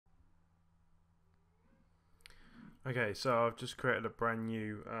Okay, so I've just created a brand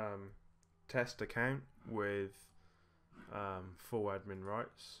new test account with full admin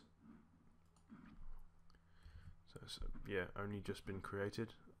rights. So yeah, only just been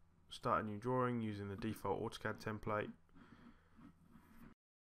created. Start a new drawing using the default AutoCAD template.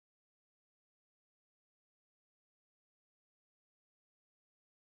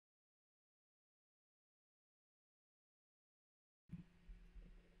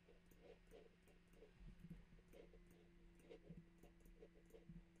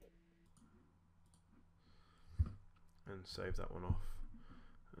 And save that one off.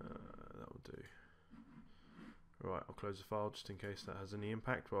 That will do. Right, I'll close the file just in case that has any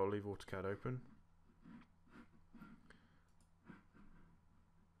impact, but I'll leave AutoCAD open.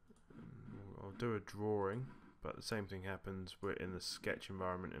 I'll do a drawing, but the same thing happens. We're in the sketch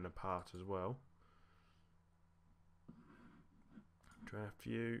environment in a part as well. Draft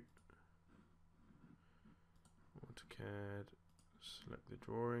view, AutoCAD, select the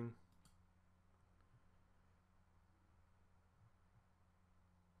drawing.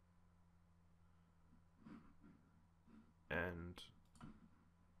 And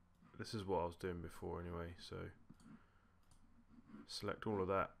this is what I was doing before anyway, so select all of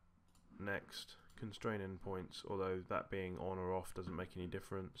that. Next, constrain endpoints, although that being on or off doesn't make any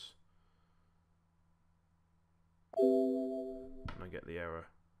difference. And I get the error.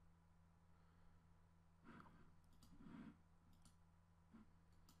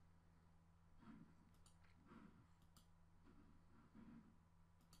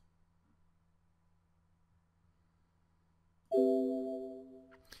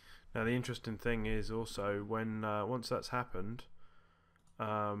 Now the interesting thing is also when once that's happened,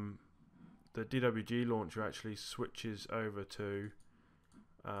 the DWG launcher actually switches over to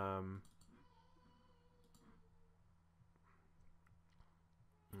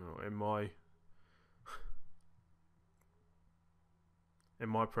in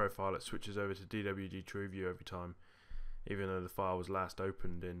my profile it switches over to DWG Trueview every time, even though the file was last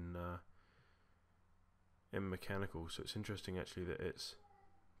opened in mechanical. So it's interesting actually that it's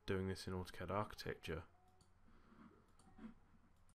doing this in AutoCAD architecture.